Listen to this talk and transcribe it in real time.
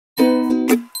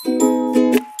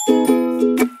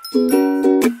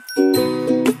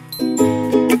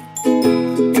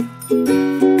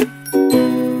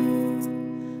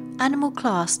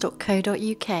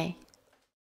AnimalClass.co.uk.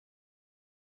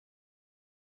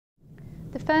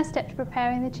 The first step to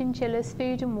preparing the chinchilla's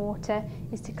food and water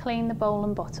is to clean the bowl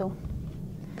and bottle.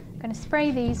 I'm going to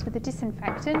spray these with a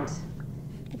disinfectant.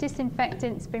 The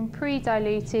disinfectant's been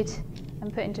pre-diluted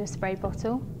and put into a spray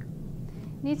bottle.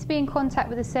 You need to be in contact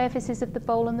with the surfaces of the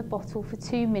bowl and the bottle for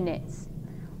 2 minutes.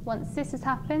 Once this has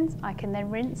happened, I can then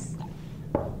rinse.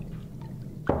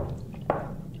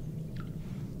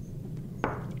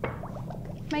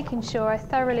 Making sure I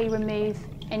thoroughly remove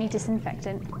any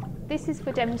disinfectant. This is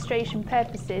for demonstration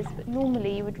purposes, but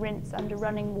normally you would rinse under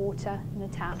running water in a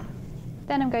tap.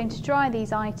 Then I'm going to dry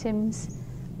these items,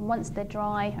 and once they're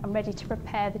dry, I'm ready to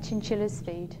prepare the chinchilla's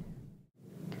food.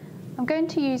 I'm going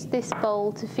to use this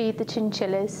bowl to feed the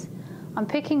chinchillas. I'm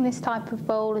picking this type of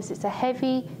bowl as it's a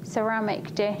heavy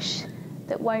ceramic dish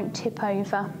that won't tip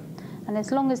over. And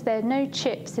as long as there are no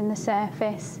chips in the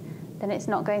surface, then it's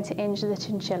not going to injure the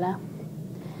chinchilla.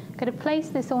 I'm going to place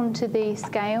this onto the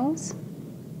scales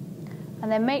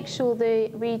and then make sure the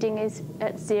reading is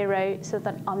at 0 so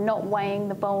that I'm not weighing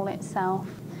the bowl itself.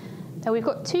 Now we've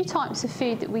got 2 types of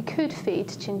food that we could feed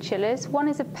chinchillas. One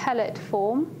is a pellet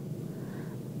form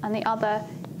and the other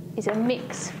is a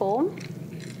mix form.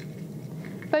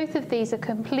 Both of these are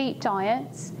complete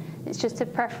diets. It's just a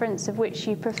preference of which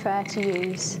you prefer to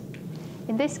use.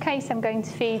 In this case, I'm going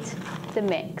to feed the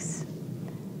mix.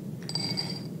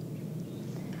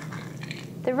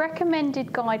 The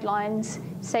recommended guidelines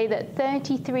say that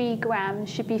 33 grams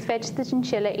should be fed to the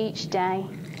chinchilla each day.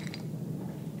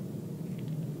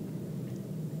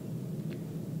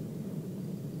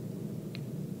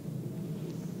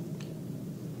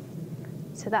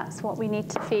 So that's what we need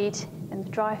to feed in the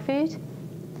dry food.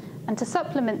 And to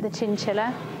supplement the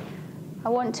chinchilla, I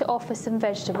want to offer some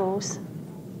vegetables.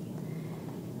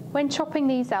 When chopping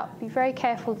these up, be very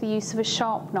careful of the use of a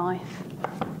sharp knife.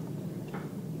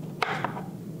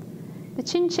 The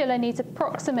chinchilla needs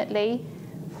approximately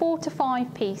 4 to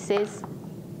 5 pieces,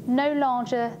 no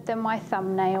larger than my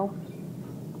thumbnail.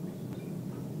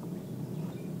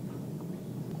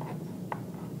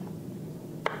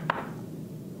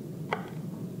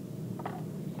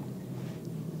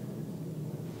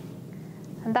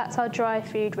 And that's our dry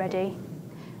food ready.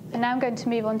 And now I'm going to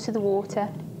move on to the water.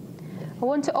 I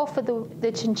want to offer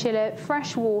the chinchilla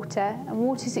fresh water, and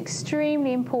water is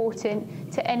extremely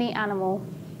important to any animal.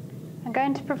 I'm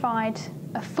going to provide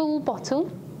a full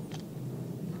bottle,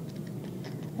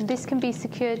 and this can be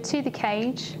secured to the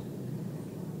cage,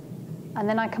 and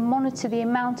then I can monitor the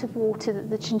amount of water that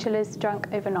the chinchilla has drunk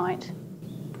overnight.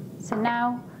 So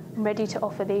now I'm ready to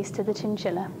offer these to the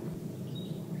chinchilla.